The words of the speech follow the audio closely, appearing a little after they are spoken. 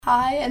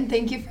Hi, and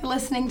thank you for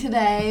listening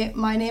today.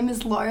 My name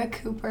is Laura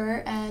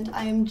Cooper, and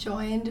I am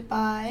joined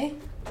by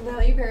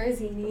Lilly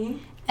Barozzini.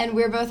 And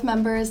we're both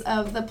members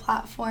of the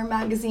Platform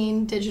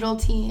Magazine digital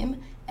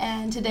team.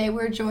 And today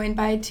we're joined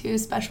by two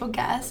special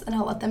guests, and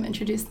I'll let them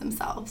introduce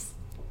themselves.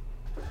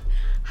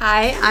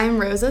 Hi, I'm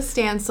Rosa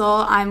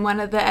Stancil. I'm one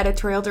of the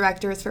editorial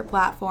directors for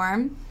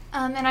Platform.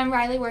 And I'm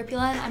Riley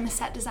Warpula, and I'm a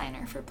set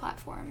designer for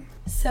Platform.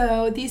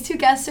 So these two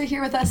guests are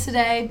here with us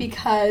today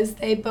because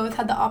they both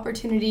had the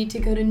opportunity to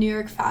go to New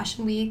York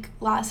Fashion Week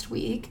last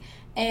week,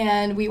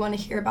 and we want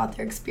to hear about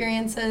their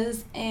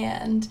experiences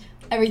and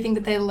everything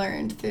that they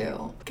learned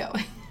through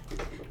going.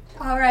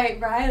 All right,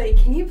 Riley,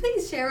 can you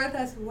please share with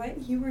us what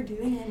you were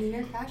doing at New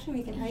York Fashion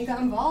Week and how you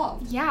got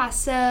involved? Yeah,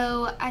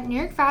 so at New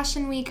York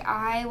Fashion Week,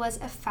 I was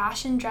a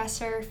fashion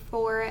dresser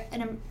for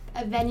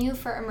a venue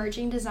for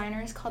emerging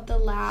designers called The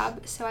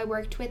Lab. So I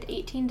worked with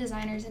 18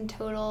 designers in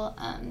total,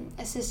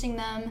 assisting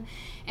them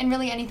in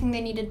really anything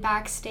they needed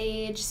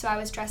backstage. So I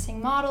was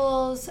dressing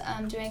models,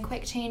 doing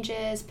quick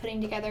changes, putting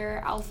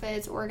together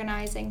outfits,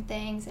 organizing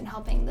things, and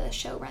helping the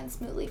show run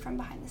smoothly from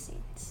behind the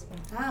scenes.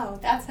 Wow,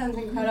 that sounds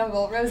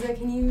incredible. Rosa,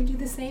 can you do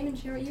the same and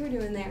share what you were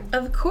doing there?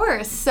 Of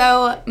course.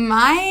 So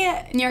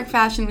my New York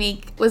Fashion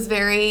Week was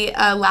very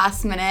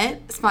last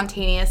minute,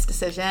 spontaneous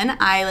decision.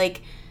 I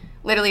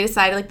literally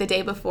decided the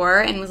day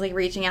before and was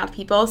reaching out to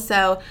people.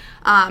 So,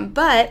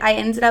 but I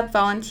ended up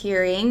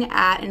volunteering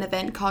at an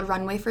event called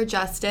Runway for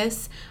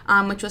Justice,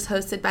 which was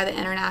hosted by the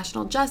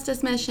International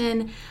Justice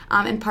Mission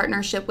in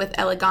partnership with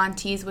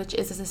Elegantes, which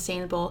is a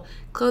sustainable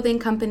clothing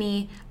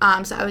company.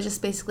 So I was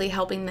just basically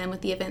helping them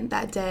with the event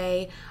that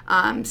day,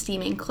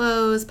 steaming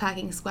clothes,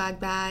 packing swag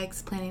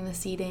bags, planning the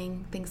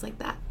seating, things like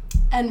that.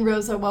 And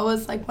Rosa, what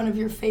was one of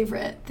your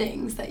favorite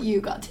things that you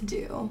got to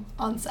do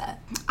on set?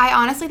 I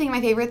honestly think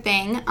my favorite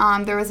thing,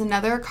 there was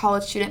another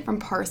college student from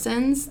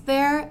Parsons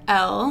there,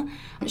 Elle.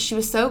 She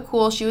was so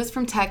cool. She was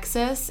from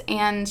Texas,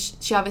 and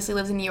she obviously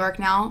lives in New York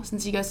now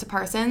since she goes to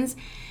Parsons.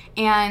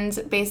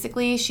 And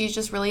basically, she's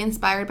just really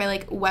inspired by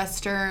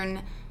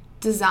Western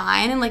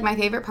design. And my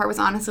favorite part was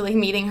honestly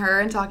meeting her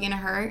and talking to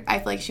her. I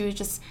feel like she was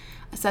just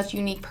such a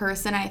unique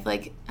person. I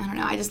feel I don't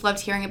know, I just loved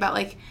hearing about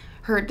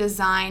her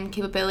design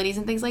capabilities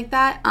and things like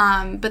that,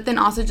 but then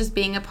also just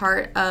being a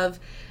part of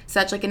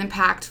such an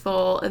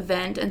impactful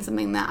event and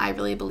something that I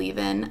really believe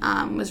in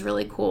was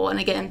really cool. And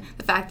again,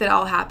 the fact that it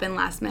all happened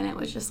last minute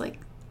was just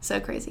so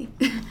crazy.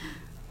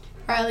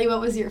 Riley, what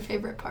was your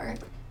favorite part?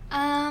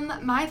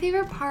 My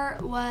favorite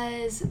part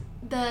was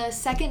the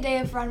second day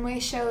of runway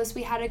shows.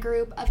 We had a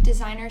group of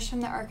designers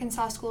from the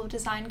Arkansas School of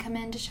Design come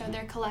in to show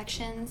their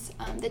collections.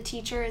 The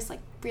teacher is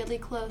really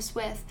close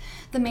with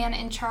the man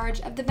in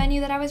charge of the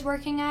venue that I was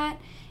working at,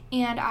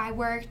 and I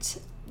worked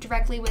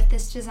directly with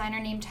this designer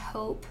named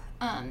Hope,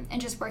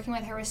 and just working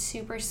with her was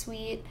super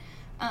sweet.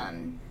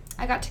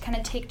 I got to kind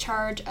of take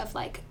charge of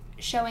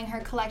showing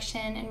her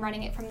collection and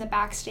running it from the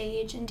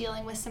backstage and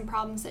dealing with some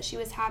problems that she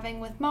was having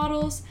with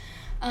models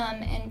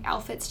and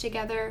outfits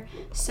together.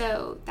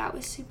 So that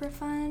was super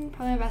fun.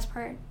 Probably my best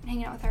part,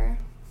 hanging out with her.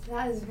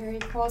 That is very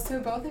cool. So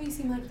both of you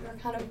seem like you're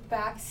kind of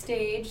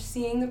backstage,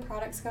 seeing the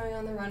products going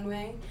on the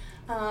runway.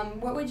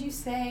 What would you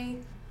say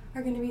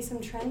are going to be some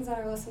trends that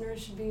our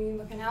listeners should be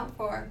looking out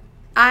for?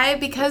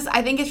 Because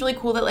I think it's really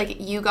cool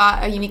that you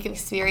got a unique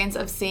experience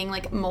of seeing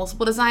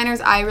multiple designers.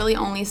 I really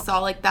only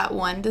saw that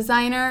one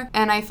designer,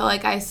 and I feel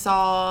I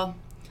saw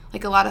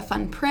a lot of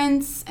fun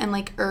prints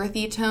and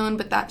earthy tone,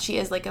 but that she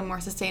is a more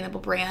sustainable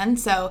brand,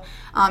 so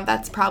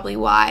that's probably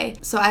why.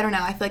 So I don't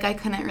know, I feel I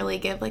couldn't really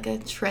give a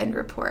trend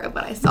report of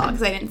what I saw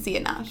because I didn't see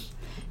enough.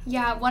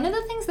 Yeah, one of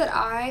the things that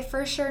I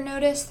for sure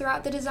noticed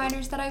throughout the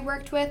designers that I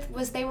worked with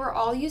was they were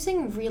all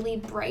using really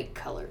bright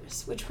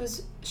colors, which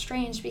was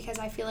strange because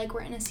I feel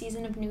we're in a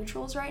season of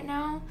neutrals right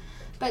now.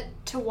 But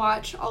to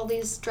watch all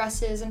these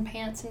dresses and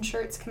pants and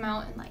shirts come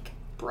out in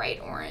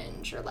bright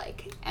orange or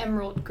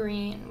emerald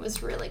green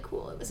was really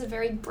cool. It was a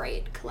very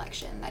bright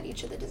collection that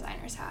each of the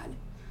designers had.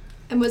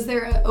 And was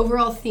there an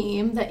overall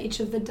theme that each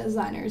of the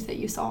designers that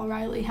you saw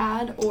Riley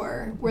had,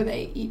 or were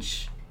they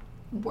each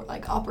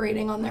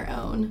operating on their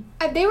own?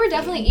 They were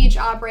definitely each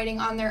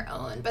operating on their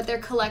own, but their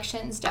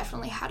collections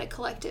definitely had a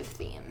collective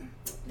theme.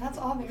 That's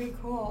all very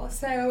cool.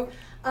 So,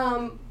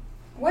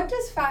 what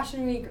does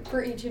Fashion Week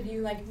for each of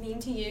you mean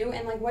to you,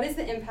 and what is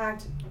the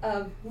impact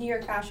of New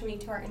York Fashion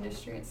Week to our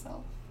industry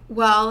itself?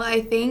 Well,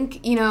 I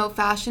think,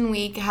 Fashion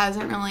Week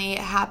hasn't really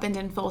happened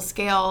in full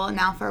scale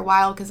now for a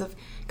while because of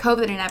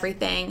COVID and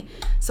everything.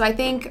 So I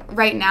think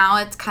right now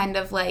it's kind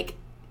of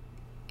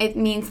it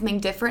means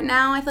something different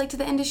now, I feel to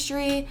the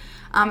industry.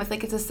 I feel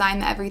it's a sign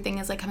that everything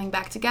is coming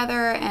back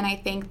together, and I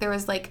think there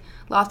was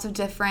lots of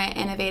different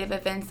innovative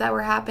events that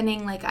were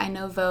happening. I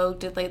know Vogue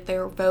did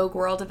their Vogue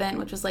World event,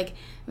 which was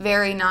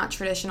very not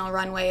traditional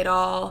runway at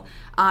all.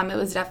 It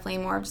was definitely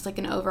more of just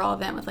an overall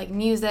event with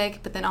music,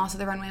 but then also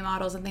the runway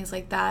models and things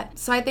like that.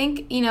 So I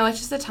think, it's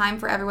just a time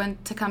for everyone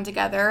to come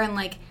together and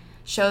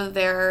show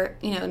their,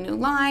 new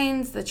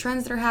lines, the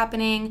trends that are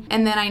happening.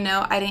 And then I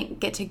know I didn't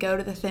get to go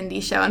to the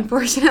Fendi show,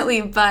 unfortunately,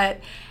 but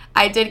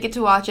I did get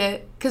to watch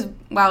it because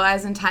while I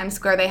was in Times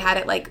Square, they had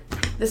it like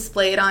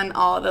displayed on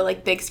all the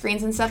like big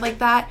screens and stuff like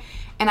that.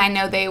 And I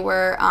know they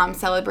were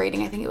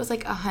celebrating, I think it was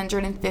like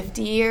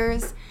 150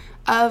 years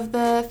of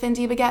the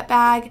Fenty Baguette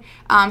bag.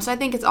 So I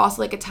think it's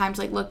also like a time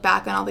to like look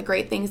back on all the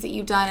great things that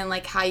you've done and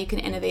like how you can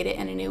innovate it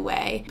in a new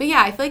way. But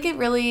yeah, I feel like it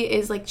really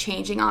is like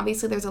changing.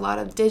 Obviously, there's a lot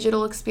of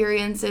digital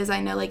experiences.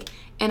 I know like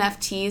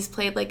NFTs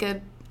played like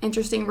a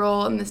interesting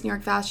role in this New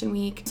York Fashion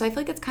Week. So I feel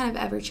like it's kind of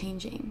ever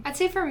changing. I'd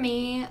say for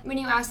me, when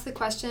you asked the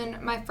question,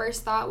 my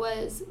first thought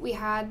was we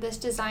had this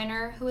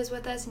designer who was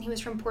with us, and he was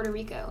from Puerto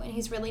Rico, and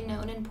he's really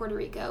known in Puerto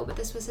Rico, but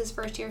this was his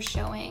first year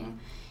showing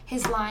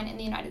his line in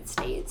the United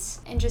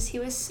States. And just, he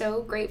was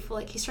so grateful.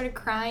 Like, he started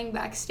crying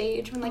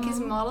backstage when like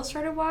his model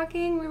started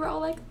walking. We were all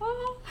like,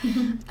 oh.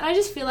 And I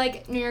just feel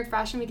like New York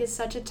Fashion Week is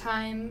such a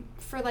time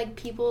for like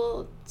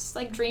people, just,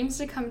 like dreams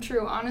to come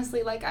true,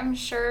 honestly. Like, I'm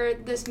sure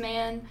this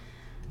man,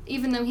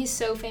 even though he's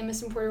so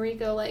famous in Puerto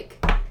Rico,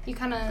 like, you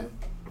kind of,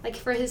 like,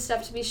 for his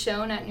stuff to be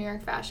shown at New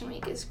York Fashion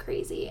Week is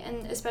crazy.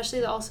 And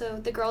especially also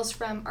the girls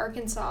from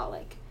Arkansas,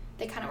 like,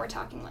 they kind of were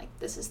talking, like,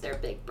 this is their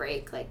big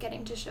break, like,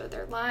 getting to show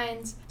their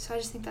lines. So I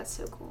just think that's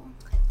so cool.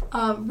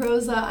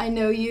 Rosa, I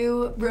know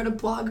you wrote a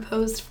blog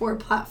post for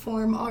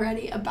Platform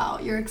already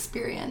about your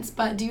experience,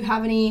 but do you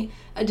have any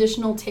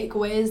additional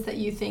takeaways that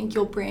you think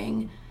you'll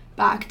bring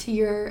back to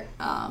your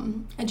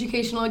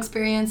educational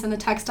experience in the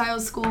textile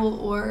school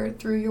or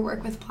through your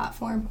work with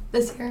Platform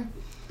this year?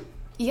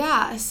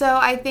 Yeah, so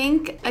I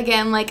think,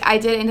 again, like I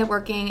did end up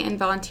working and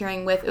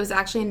volunteering with, it was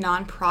actually a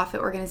nonprofit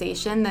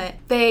organization that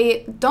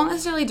they don't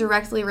necessarily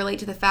directly relate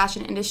to the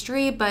fashion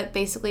industry, but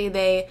basically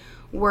they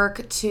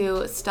work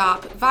to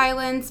stop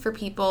violence for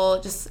people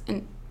just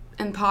in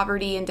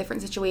poverty and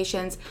different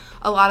situations.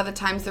 A lot of the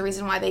times the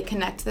reason why they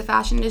connect to the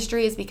fashion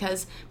industry is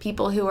because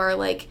people who are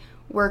like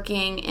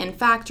working in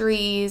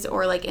factories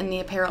or like in the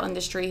apparel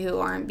industry who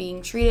aren't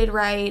being treated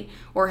right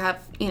or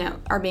have,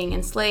 are being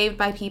enslaved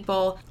by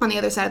people on the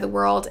other side of the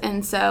world.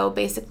 And so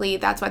basically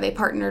that's why they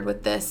partnered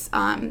with this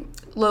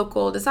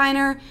local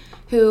designer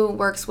who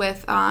works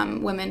with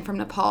women from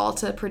Nepal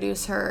to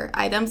produce her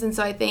items. And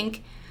so I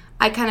think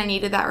I kind of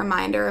needed that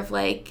reminder of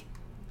like,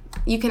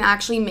 you can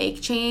actually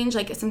make change.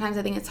 Like sometimes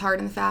I think it's hard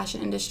in the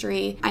fashion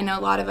industry. I know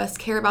a lot of us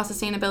care about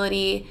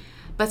sustainability,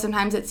 but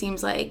sometimes it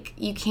seems like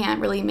you can't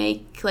really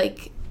make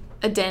like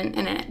a dent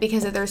in it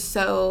because there's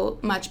so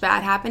much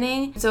bad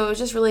happening. So it was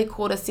just really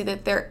cool to see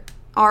that there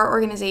are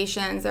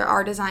organizations, there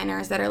are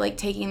designers that are like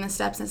taking the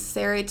steps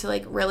necessary to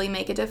like really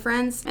make a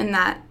difference, and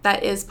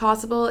that is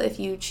possible if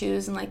you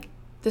choose and like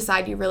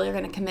decide you really are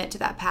going to commit to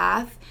that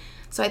path.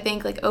 So I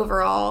think like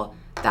overall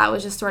that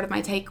was just sort of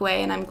my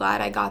takeaway, and I'm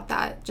glad I got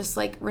that just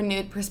like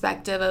renewed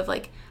perspective of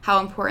like how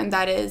important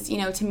that is,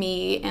 to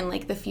me and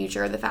like the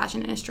future of the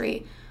fashion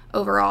industry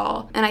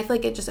overall. And I feel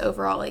like it just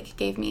overall like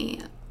gave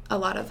me a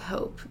lot of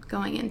hope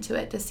going into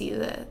it to see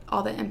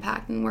all the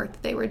impact and work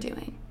that they were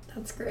doing.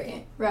 That's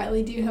great.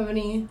 Riley, do you have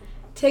any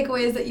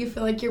takeaways that you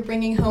feel like you're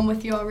bringing home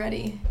with you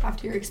already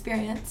after your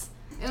experience?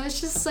 It was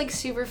just like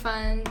super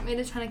fun, made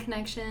a ton of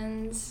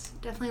connections,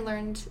 definitely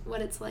learned what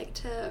it's like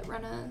to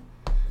run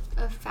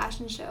a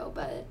fashion show,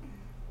 but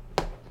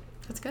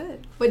that's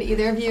good. Would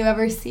either of you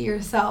ever see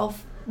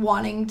yourself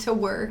wanting to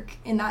work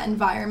in that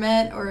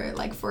environment or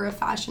like for a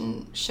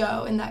fashion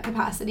show in that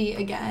capacity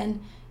again,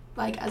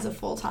 like as a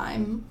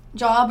full-time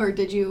job, or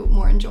did you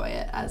more enjoy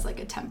it as like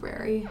a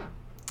temporary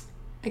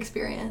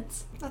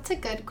experience? That's a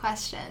good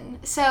question.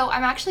 So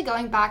I'm actually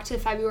going back to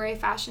February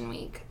Fashion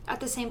Week at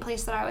the same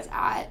place that I was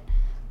at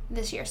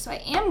this year. So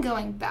I am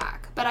going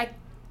back, but I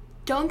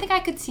don't think I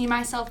could see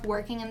myself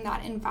working in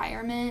that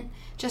environment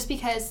just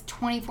because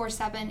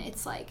 24/7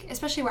 it's like,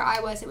 especially where I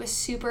was, it was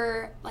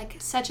super like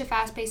such a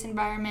fast-paced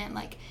environment,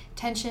 like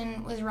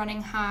tension was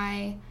running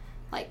high,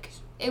 like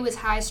it was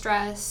high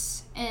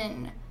stress,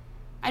 and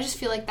I just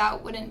feel like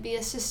that wouldn't be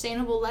a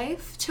sustainable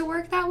life to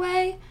work that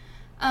way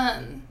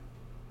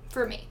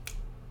for me.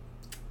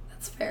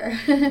 That's fair.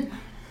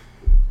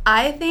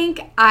 I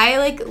think I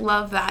like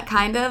love that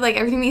kind of like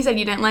everything that you said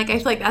you didn't like. I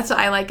feel like that's what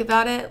I like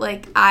about it.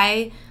 Like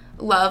I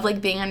love like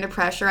being under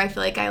pressure. I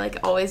feel like I like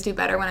always do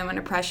better when I'm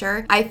under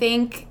pressure. I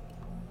think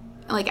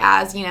like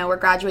as we're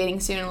graduating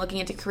soon and looking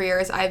into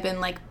careers, I've been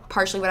like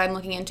partially what I'm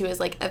looking into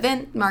is like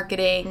event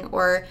marketing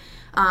or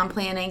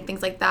planning,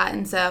 things like that.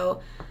 And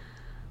so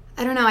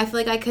I don't know, I feel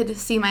like I could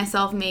see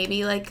myself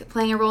maybe like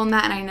playing a role in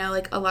that. And I know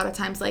like a lot of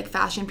times like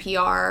fashion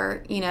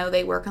PR,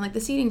 they work on like the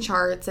seating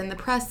charts and the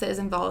press that is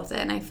involved with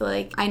it. And I feel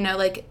like I know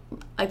like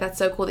that's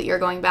so cool that you're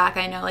going back.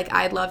 I know like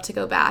I'd love to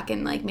go back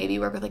and like maybe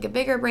work with like a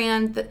bigger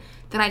brand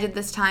than I did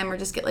this time, or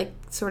just get like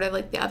sort of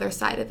like the other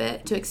side of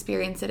it to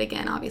experience it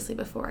again, obviously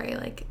before I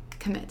like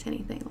commit to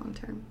anything long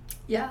term.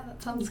 Yeah,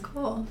 that sounds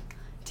cool.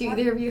 Do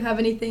either of you have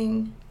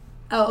anything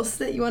else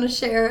that you want to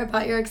share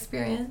about your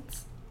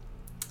experience?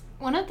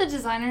 One of the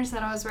designers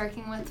that I was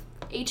working with,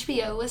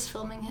 HBO was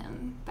filming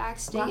him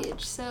backstage. Wow.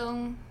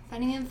 So if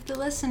any of the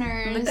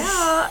listeners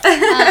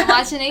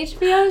watch an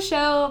HBO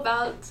show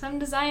about some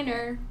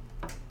designer,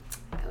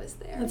 I was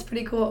there. That's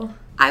pretty cool.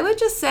 I would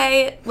just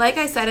say, like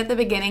I said at the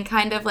beginning,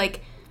 kind of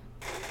like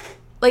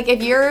like,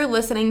 if you're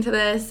listening to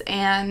this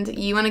and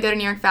you want to go to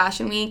New York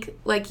Fashion Week,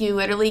 like, you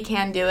literally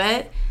can do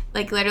it.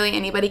 Like, literally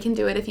anybody can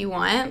do it if you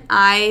want.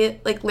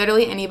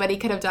 Literally anybody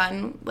could have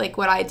done, like,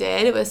 what I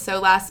did. It was so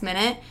last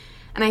minute.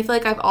 And I feel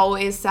like I've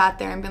always sat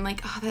there and been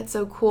like, oh, that's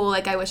so cool.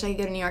 Like, I wish I could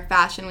go to New York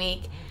Fashion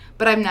Week.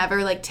 But I've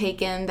never, like,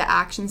 taken the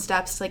action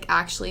steps to, like,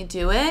 actually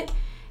do it.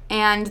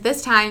 And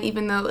this time,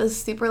 even though it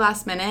was super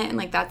last minute, and,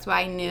 like, that's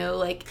why I knew,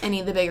 like, any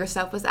of the bigger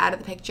stuff was out of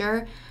the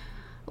picture,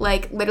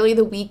 like, literally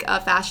the week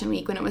of Fashion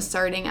Week when it was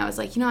starting, I was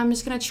like, you know, I'm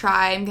just going to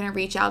try. I'm going to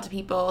reach out to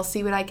people,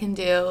 see what I can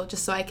do,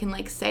 just so I can,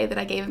 like, say that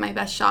I gave it my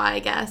best shot, I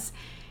guess.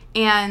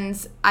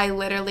 And I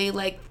literally,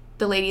 like,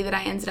 the lady that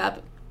I ended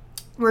up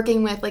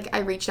working with, like, I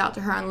reached out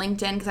to her on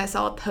LinkedIn because I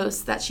saw a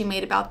post that she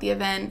made about the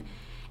event,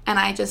 and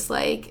I just,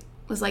 like,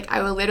 was like,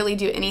 I will literally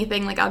do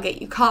anything. Like, I'll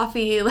get you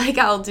coffee. Like,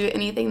 I'll do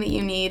anything that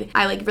you need.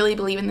 I, like, really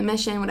believe in the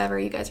mission, whatever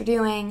you guys are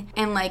doing.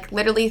 And, like,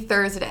 literally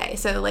Thursday,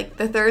 so, like,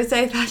 the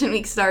Thursday Fashion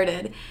Week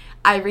started,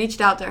 I reached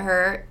out to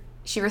her,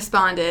 she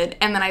responded,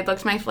 and then I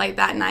booked my flight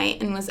that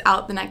night and was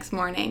out the next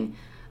morning,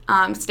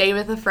 stayed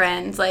with a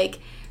friend, like,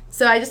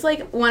 so I just,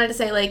 like, wanted to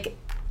say, like,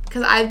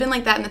 because I've been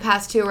like that in the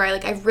past, too, where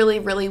I really,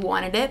 really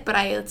wanted it, but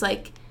it's,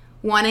 like,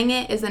 wanting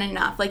it isn't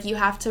enough, like, you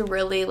have to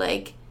really,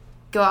 like,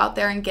 go out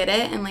there and get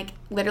it, and, like,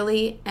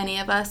 literally any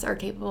of us are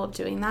capable of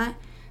doing that,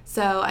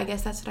 so I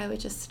guess that's what I would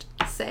just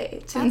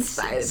say to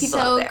inspire the people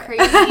out there. So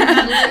crazy,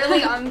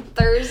 literally on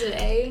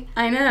Thursday.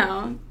 I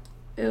know.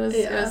 It was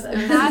That's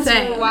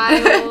insane.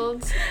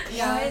 wild.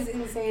 That is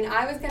insane.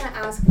 I was going to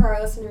ask for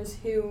our listeners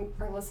who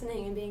are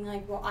listening and being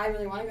like, well, I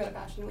really want to go to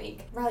Fashion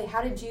Week. Riley,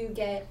 how did you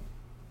get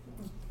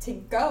to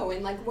go,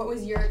 and, like, what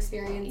was your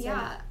experience?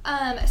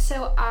 Yeah.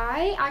 So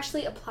I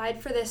actually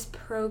applied for this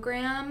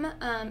program.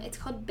 It's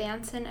called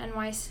Banson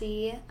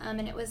NYC,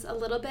 and it was a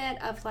little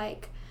bit of,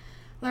 like,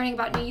 learning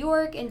about New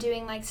York and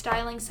doing, like,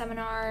 styling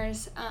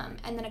seminars,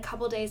 and then a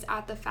couple days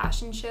at the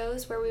fashion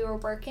shows where we were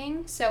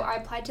working. So I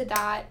applied to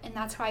that, and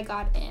that's how I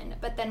got in.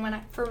 But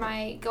then for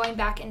my going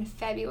back in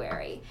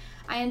February,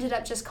 I ended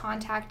up just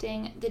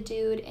contacting the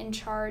dude in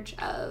charge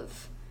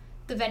of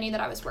the venue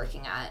that I was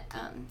working at,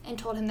 and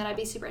told him that I'd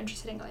be super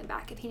interested in going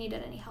back if he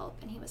needed any help,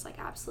 and he was like,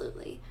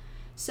 absolutely.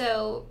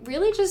 So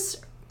really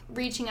just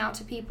reaching out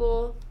to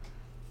people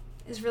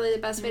is really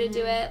the best way to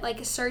do it.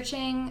 Like,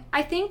 searching,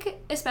 I think,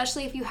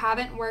 especially if you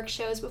haven't worked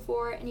shows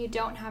before and you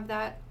don't have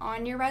that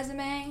on your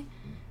resume,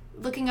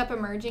 looking up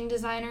emerging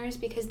designers,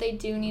 because they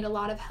do need a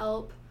lot of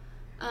help,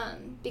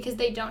 because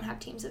they don't have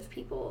teams of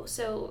people,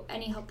 so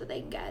any help that they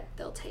can get,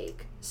 they'll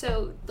take.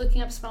 So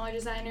looking up smaller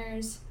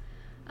designers,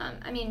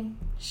 I mean,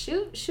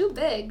 shoot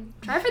big.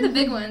 Try for the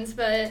big ones,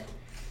 but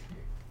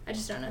I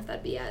just don't know if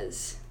that'd be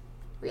as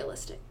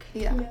realistic.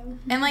 Yeah.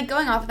 And, like,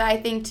 going off of that,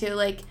 I think, too,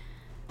 like,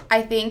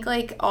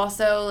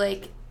 also,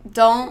 like,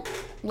 don't,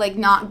 like,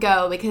 not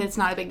go because it's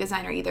not a big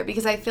designer either.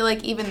 Because I feel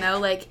like even though,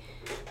 like,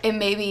 it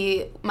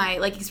maybe my,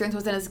 like, experience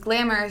wasn't as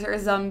glamorous or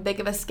as big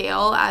of a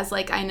scale as,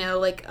 like, I know,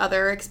 like,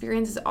 other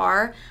experiences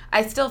are,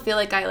 I still feel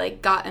like I,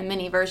 like, got a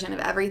mini version of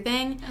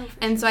everything.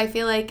 And so I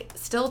feel like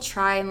still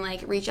try and,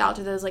 like, reach out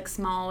to those, like,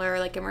 smaller,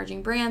 like,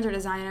 emerging brands or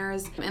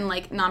designers and,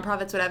 like,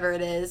 nonprofits, whatever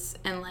it is,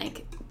 and,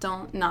 like,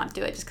 don't not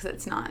do it just because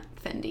it's not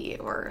Fendi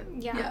or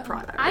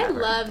Prada. I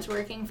loved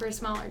working for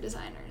smaller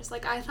designers.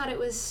 Like, I thought it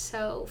was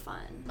so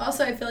fun.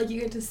 Also, I feel like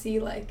you get to see,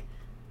 like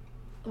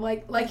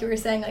you were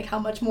saying, like, how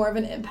much more of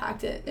an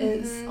impact it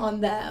is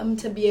on them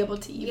to be able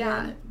to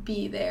even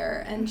be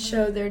there and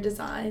show their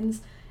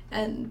designs,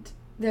 and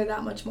they're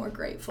that much more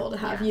grateful to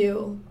have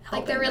you helping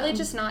Like, they're really them.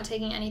 just not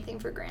taking anything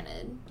for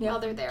granted while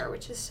they're there,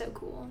 which is so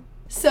cool.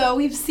 So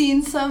we've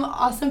seen some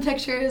awesome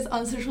pictures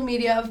on social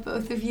media of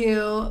both of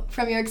you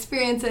from your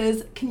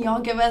experiences. Can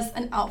y'all give us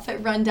an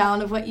outfit rundown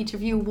of what each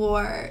of you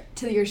wore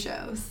to your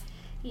shows?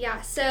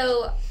 Yeah,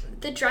 so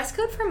the dress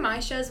code for my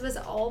shows was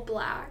all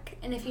black,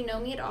 and if you know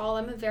me at all,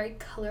 I'm a very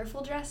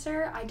colorful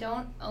dresser. I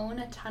don't own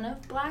a ton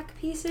of black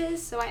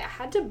pieces, so I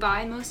had to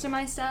buy most of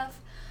my stuff.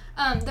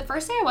 The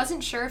first day I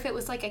wasn't sure if it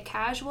was, like, a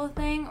casual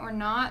thing or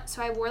not,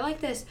 so I wore,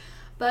 like, this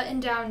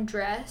button-down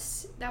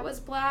dress that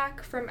was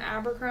black from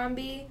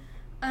Abercrombie.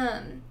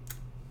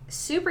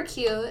 Super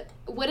cute.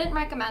 Wouldn't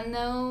recommend,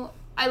 though.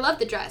 I love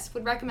the dress.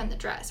 Would recommend the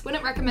dress.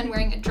 Wouldn't recommend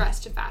wearing a dress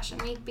to Fashion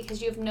Week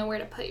because you have nowhere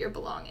to put your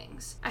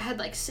belongings. I had,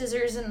 like,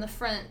 scissors in the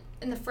front,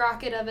 in the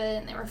frocket of it,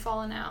 and they were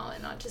falling out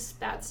and not just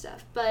bad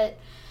stuff.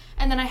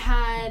 And then I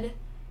had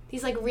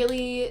these, like,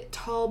 really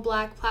tall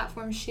black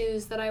platform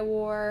shoes that I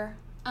wore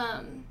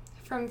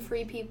from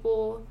Free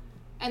People,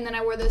 and then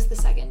I wore those the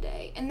second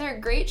day. And they're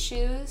great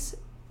shoes,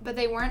 but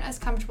they weren't as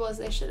comfortable as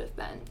they should have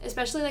been.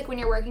 Especially, like, when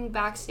you're working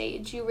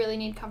backstage, you really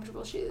need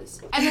comfortable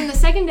shoes. And then the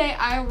second day,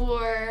 I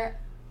wore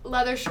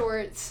leather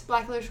shorts,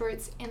 black leather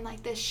shorts, and,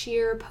 like, this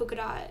sheer polka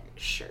dot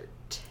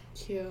shirt.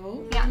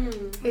 Cute. Yeah,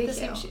 Very the cute.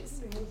 same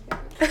shoes.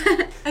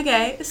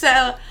 Okay,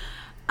 so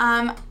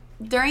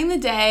during the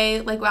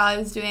day, like, while I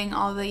was doing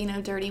all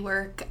the, dirty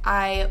work,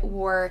 I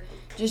wore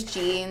just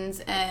jeans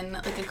and,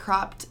 like, a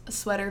cropped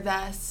sweater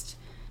vest,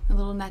 a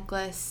little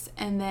necklace.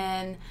 And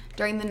then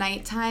during the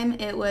nighttime,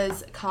 it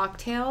was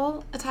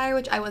cocktail attire,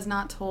 which I was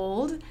not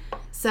told.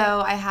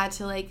 So I had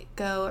to like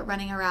go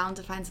running around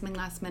to find something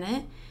last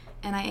minute.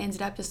 And I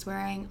ended up just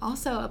wearing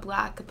also a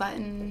black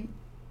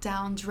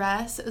button-down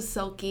dress. It was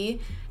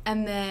silky.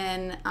 And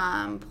then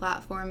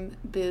platform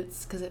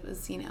boots because it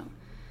was,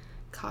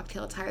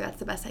 cocktail attire. That's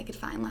the best I could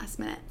find last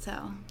minute.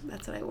 So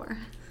that's what I wore.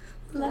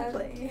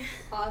 Lovely.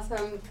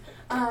 Awesome.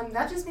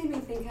 That just made me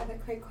think of a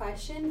quick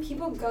question.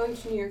 People going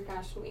to New York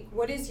Fashion Week,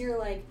 what is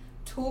your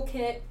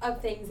toolkit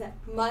of things that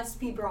must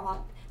be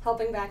brought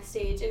helping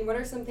backstage, and what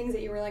are some things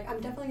that you were like,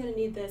 I'm definitely going to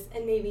need this,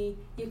 and maybe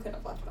you could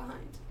have left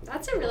behind?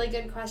 That's a really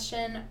good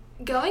question.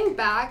 Going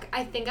back,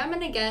 I think I'm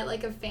going to get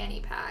a fanny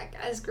pack,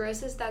 as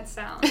gross as that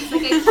sounds. A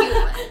cute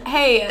one.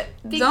 Hey,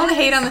 don't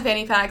hate on the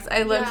fanny packs.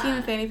 I love keeping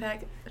a fanny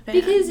pack.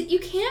 Because you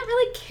can't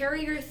really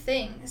carry your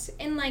things,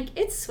 and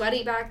it's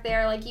sweaty back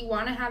there. You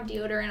want to have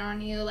deodorant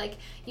on you.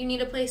 You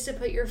need a place to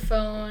put your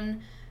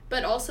phone,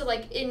 but also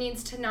it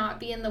needs to not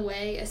be in the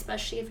way,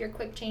 especially if you're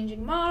quick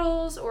changing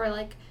models or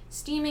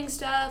steaming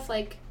stuff.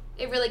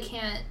 It really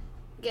can't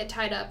get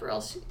tied up, or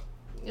else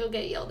you'll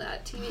get yelled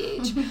at.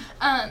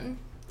 TBH.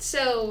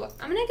 So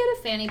I'm gonna get a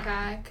fanny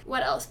pack.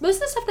 What else? Most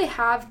of the stuff they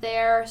have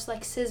there, so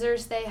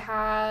scissors they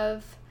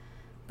have.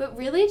 But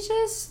really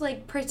just,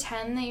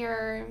 pretend that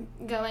you're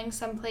going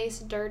someplace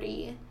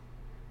dirty.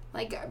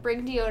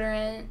 Bring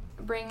deodorant,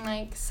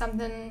 bring,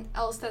 something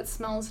else that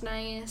smells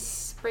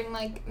nice, bring,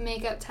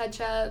 makeup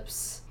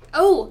touch-ups.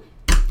 Oh!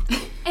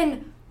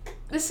 And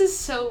this is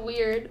so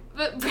weird,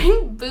 but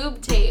bring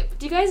boob tape.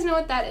 Do you guys know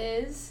what that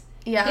is?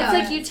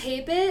 Yeah. It's you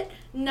tape it.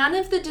 None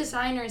of the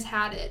designers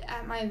had it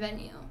at my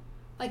venue.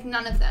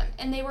 None of them.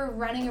 And they were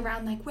running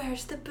around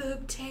where's the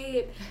boob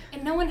tape?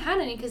 And no one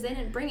had any because they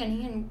didn't bring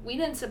any, and we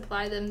didn't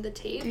supply them the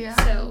tape. Yeah.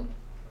 So.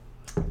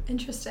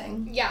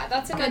 Interesting. Yeah,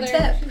 that's another.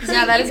 Good tip. So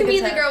yeah, that is a good tip.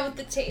 You can be the girl with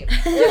the tape.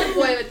 Or the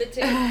boy with the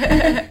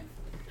tape.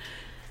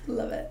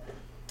 Love it.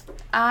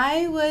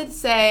 I would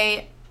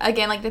say,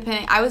 again,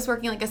 depending, I was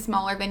working a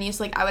smaller venue,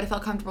 so I would have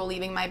felt comfortable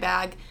leaving my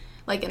bag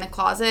in a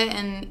closet.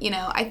 And,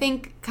 I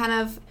think kind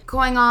of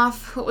going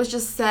off what was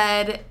just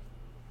said,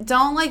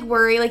 don't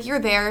worry, you're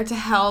there to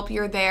help,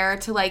 you're there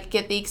to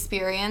get the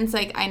experience.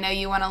 I know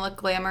you want to look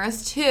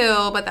glamorous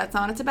too, but that's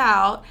not what it's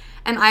about.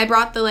 And I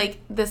brought the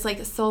this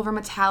silver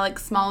metallic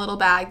small little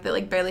bag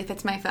that barely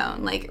fits my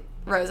phone.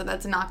 Rosa,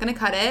 that's not gonna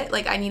cut it.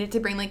 I needed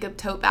to bring a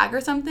tote bag or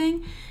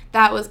something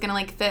that was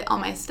gonna fit all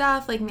my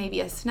stuff,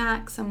 maybe a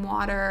snack, some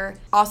water.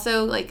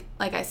 Also, like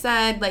I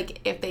said,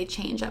 if they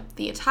change up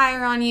the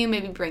attire on you,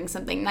 maybe bring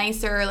something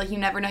nicer. You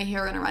never know who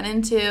you're gonna run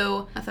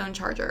into. A phone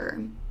charger.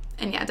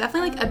 And yeah,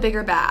 definitely a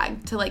bigger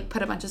bag to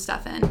put a bunch of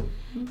stuff in.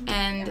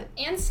 And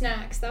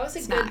snacks. That was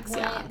a good point.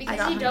 Yeah.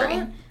 Because you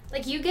don't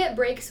you get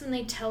breaks when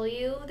they tell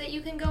you that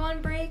you can go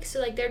on break.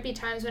 So there'd be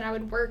times when I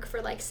would work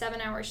for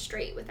 7 hours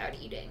straight without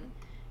eating.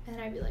 And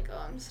then I'd be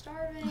oh, I'm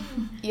starving.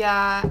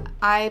 Yeah,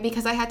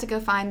 because I had to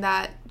go find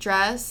that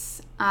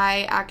dress,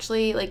 I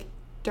actually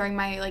during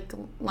my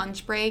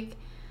lunch break,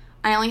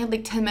 I only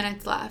had 10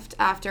 minutes left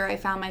after I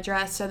found my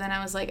dress. So then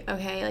I was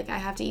okay, I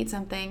have to eat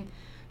something.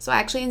 So I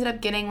actually ended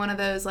up getting one of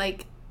those,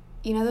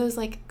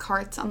 those,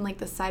 carts on,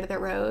 the side of the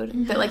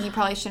road that, you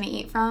probably shouldn't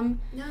eat from.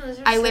 No, those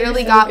are I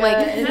literally so got,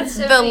 good.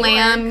 the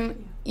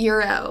lamb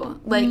gyro,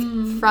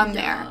 from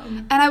there.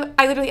 And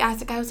I literally asked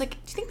the guy, I was do you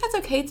think that's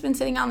okay? It's been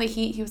sitting out in the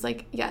heat. He was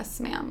yes,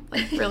 ma'am.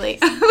 Really.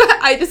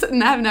 I just have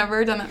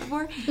never done that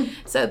before.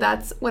 So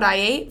that's what I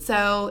ate.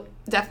 So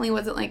definitely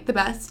wasn't, the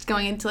best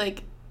going into,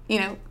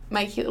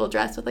 my cute little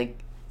dress with,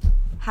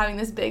 having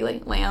this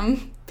big,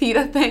 lamb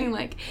pita thing.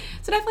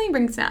 So definitely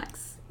bring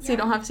snacks. So you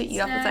don't have to eat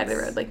off the side of the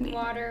road like me.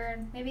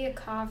 Water, maybe a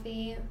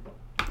coffee.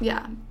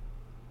 Yeah.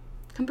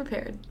 Come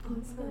prepared.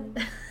 Awesome.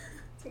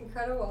 It's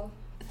incredible.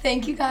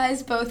 Thank you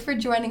guys both for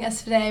joining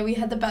us today. We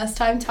had the best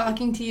time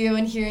talking to you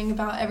and hearing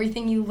about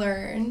everything you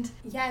learned.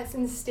 Yes,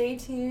 and stay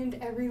tuned.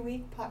 Every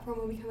week, Platform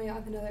will be coming out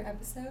with another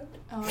episode.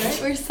 All right,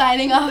 we're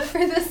signing off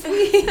for this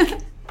week.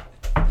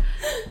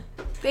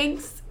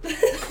 Thanks.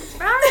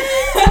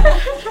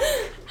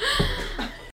 Bye.